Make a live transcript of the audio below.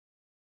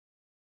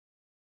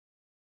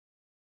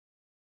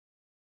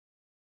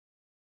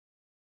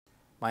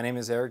My name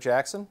is Eric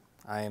Jackson.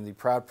 I am the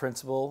proud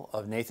principal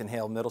of Nathan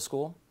Hale Middle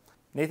School.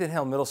 Nathan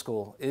Hale Middle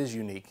School is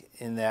unique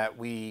in that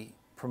we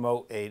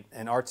promote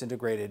an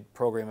arts-integrated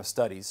program of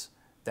studies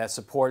that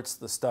supports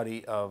the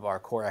study of our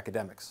core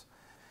academics.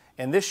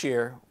 And this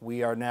year,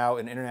 we are now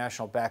an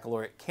International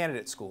Baccalaureate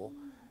candidate school,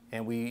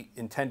 and we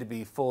intend to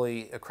be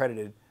fully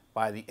accredited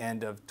by the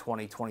end of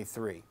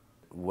 2023.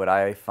 What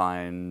I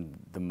find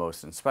the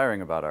most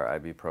inspiring about our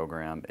IB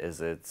program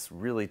is it's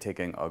really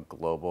taking a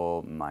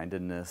global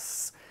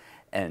mindedness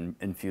and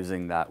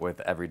infusing that with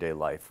everyday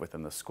life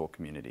within the school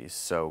community.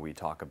 So we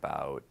talk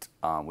about,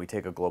 we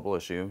take a global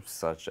issue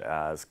such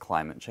as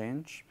climate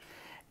change,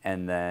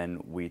 and then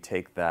we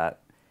take that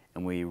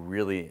and we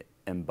really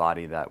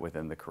embody that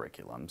within the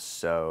curriculum.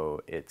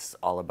 So it's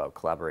all about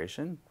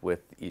collaboration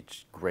with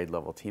each grade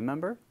level team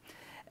member.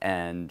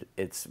 And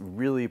it's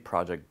really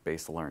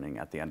project-based learning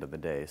at the end of the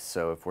day.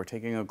 So if we're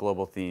taking a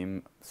global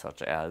theme,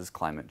 such as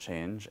climate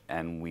change,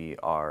 and we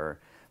are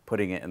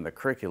putting it in the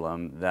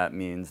curriculum, that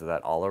means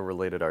that all our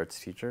related arts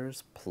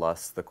teachers,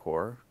 plus the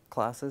core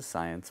classes,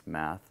 science,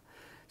 math,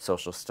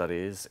 social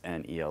studies,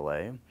 and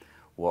ELA,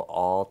 will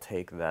all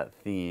take that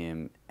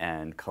theme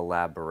and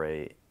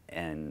collaborate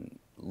and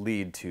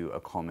lead to a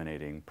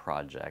culminating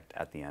project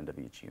at the end of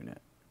each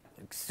unit.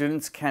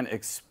 Students can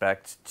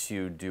expect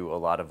to do a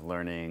lot of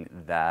learning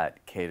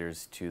that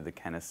caters to the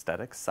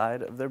kinesthetic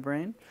side of their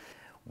brain.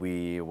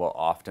 We will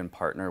often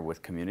partner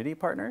with community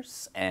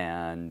partners,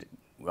 and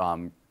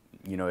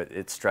you know,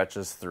 it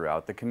stretches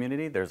throughout the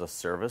community. There's a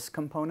service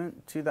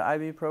component to the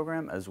IB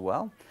program as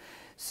well.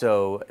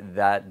 So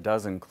that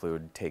does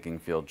include taking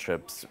field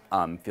trips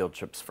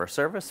for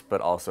service, but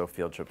also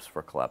field trips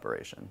for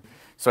collaboration.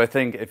 So I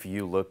think if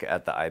you look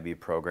at the IB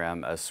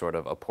program as sort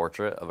of a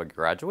portrait of a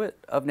graduate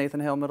of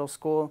Nathan Hale Middle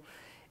School,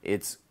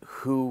 it's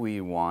who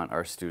we want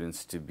our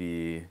students to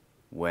be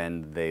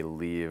when they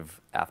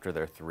leave after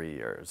their 3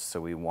 years. So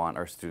we want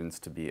our students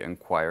to be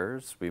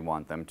inquirers, we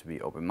want them to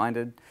be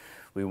open-minded,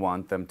 we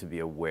want them to be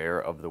aware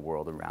of the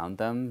world around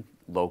them,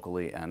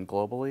 locally and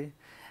globally.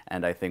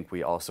 And I think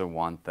we also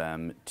want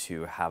them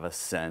to have a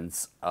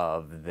sense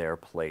of their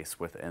place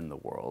within the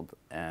world.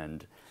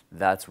 And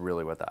that's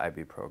really what the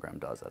IB program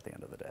does at the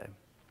end of the day.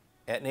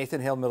 At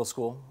Nathan Hale Middle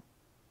School,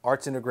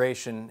 arts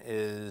integration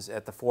is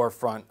at the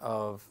forefront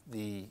of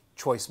the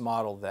choice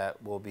model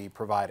that we'll be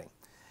providing.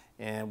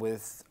 And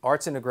with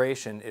arts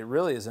integration, it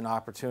really is an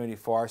opportunity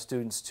for our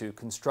students to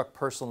construct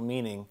personal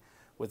meaning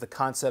with the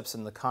concepts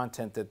and the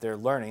content that they're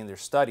learning, they're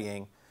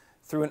studying,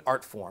 through an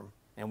art form.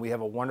 And we have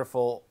a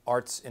wonderful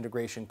arts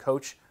integration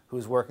coach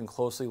who's working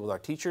closely with our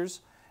teachers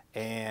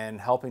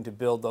and helping to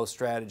build those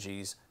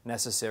strategies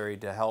necessary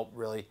to help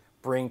really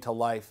bring to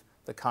life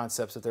the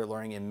concepts that they're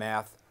learning in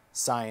math,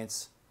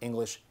 science,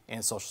 English,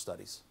 and social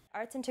studies.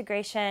 Arts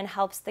integration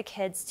helps the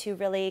kids to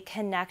really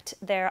connect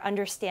their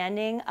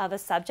understanding of a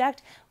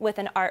subject with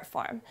an art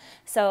form.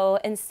 So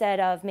instead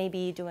of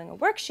maybe doing a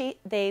worksheet,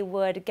 they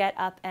would get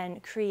up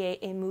and create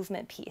a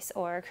movement piece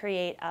or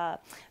create a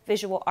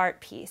visual art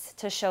piece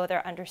to show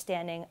their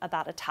understanding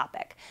about a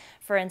topic.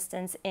 For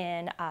instance,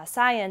 in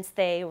science,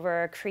 they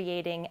were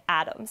creating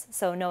atoms,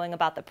 so knowing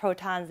about the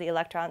protons, the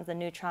electrons, the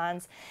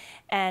neutrons.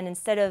 And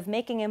instead of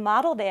making a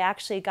model, they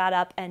actually got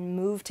up and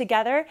moved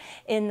together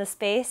in the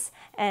space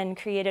and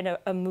created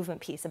a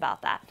movement piece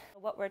about that.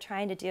 What we're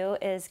trying to do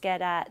is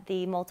get at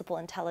the multiple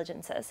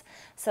intelligences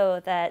so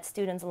that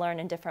students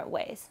learn in different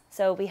ways.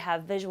 So we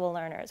have visual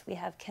learners, we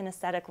have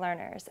kinesthetic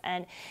learners,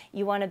 and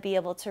you want to be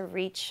able to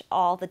reach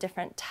all the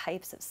different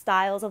types of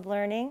styles of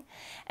learning.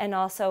 And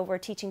also we're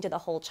teaching to the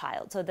whole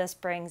child. So this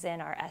brings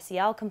in our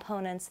SEL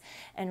components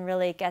and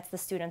really gets the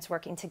students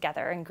working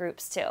together in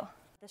groups too.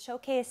 The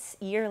showcase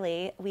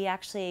yearly, we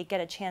actually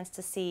get a chance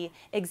to see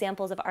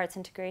examples of arts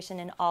integration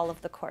in all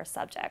of the core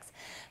subjects.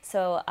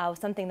 So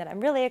something that I'm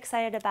really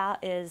excited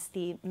about is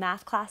the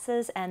math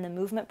classes and the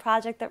movement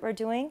project that we're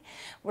doing.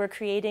 We're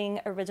creating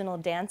original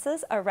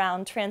dances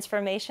around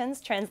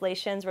transformations,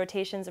 translations,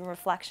 rotations, and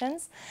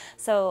reflections.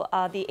 So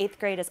the 8th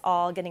grade is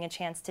all getting a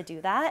chance to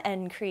do that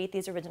and create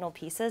these original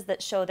pieces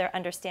that show their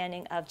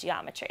understanding of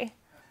geometry.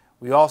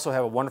 We also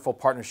have a wonderful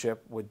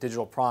partnership with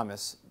Digital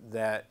Promise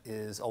that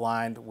is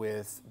aligned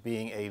with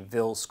being a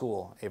VIL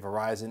school, a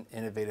Verizon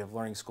Innovative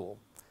Learning School.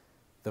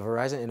 The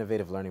Verizon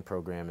Innovative Learning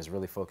Program is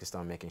really focused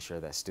on making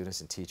sure that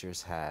students and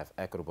teachers have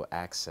equitable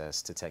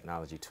access to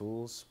technology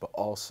tools, but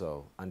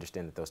also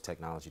understand that those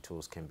technology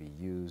tools can be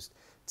used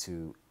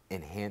to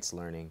enhance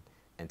learning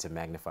and to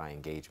magnify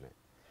engagement.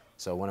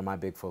 So one of my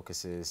big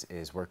focuses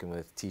is working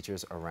with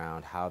teachers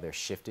around how they're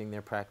shifting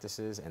their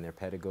practices and their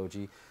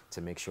pedagogy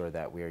to make sure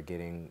that we are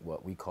getting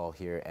what we call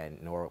here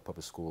at Norwalk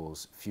Public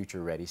Schools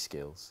future-ready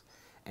skills,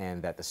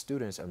 and that the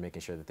students are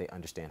making sure that they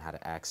understand how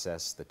to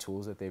access the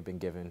tools that they've been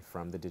given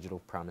from the Digital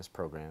Promise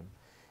program,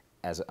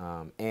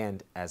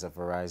 and as a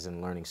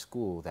Verizon Learning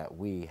School, that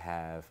we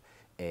have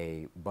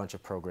a bunch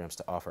of programs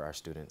to offer our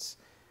students,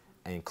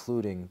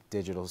 including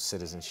digital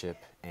citizenship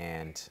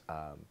and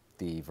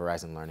the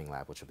Verizon Learning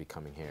Lab, which will be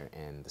coming here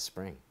in the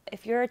spring.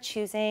 If you're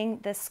choosing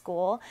this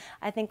school,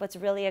 I think what's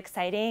really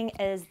exciting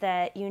is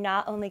that you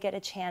not only get a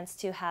chance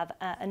to have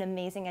an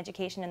amazing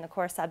education in the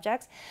core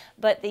subjects,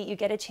 but that you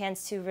get a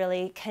chance to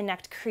really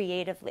connect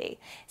creatively.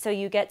 So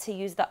you get to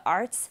use the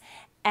arts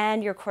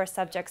and your core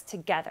subjects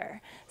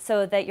together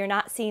so that you're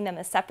not seeing them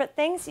as separate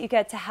things. You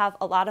get to have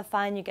a lot of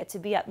fun, you get to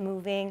be up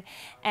moving,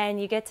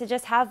 and you get to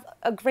just have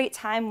a great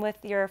time with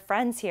your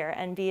friends here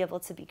and be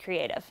able to be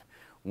creative.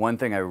 One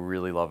thing I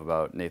really love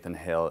about Nathan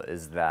Hale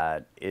is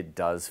that it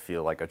does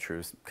feel like a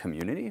true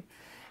community,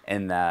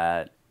 and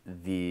that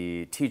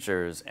the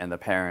teachers and the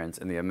parents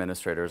and the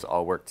administrators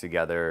all work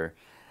together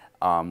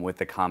with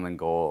the common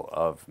goal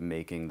of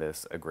making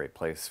this a great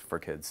place for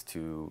kids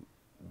to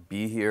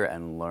be here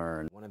and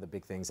learn. One of the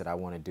big things that I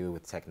want to do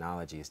with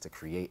technology is to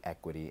create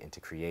equity and to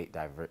create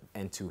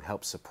and to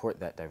help support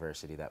that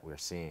diversity that we're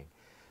seeing.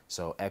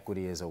 So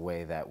equity is a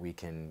way that we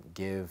can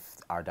give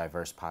our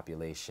diverse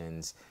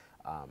populations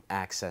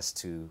access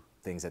to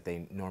things that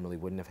they normally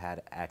wouldn't have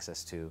had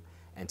access to,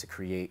 and to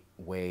create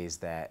ways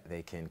that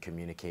they can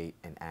communicate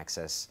and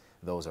access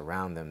those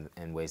around them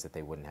in ways that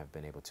they wouldn't have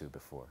been able to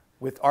before.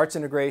 With arts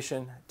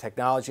integration,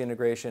 technology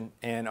integration,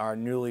 and our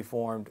newly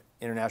formed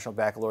International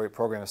Baccalaureate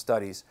Program of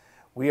Studies,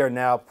 we are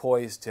now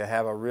poised to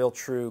have a real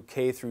true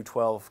K through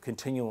 12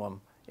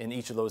 continuum in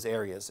each of those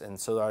areas. And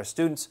so our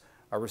students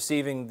are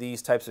receiving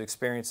these types of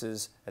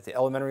experiences at the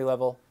elementary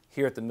level,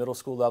 here at the middle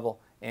school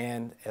level,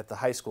 and at the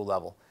high school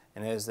level.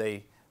 And as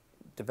they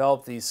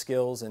develop these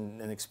skills and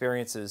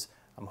experiences,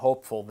 I'm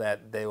hopeful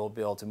that they will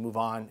be able to move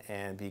on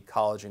and be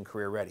college and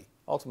career ready,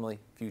 ultimately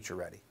future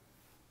ready.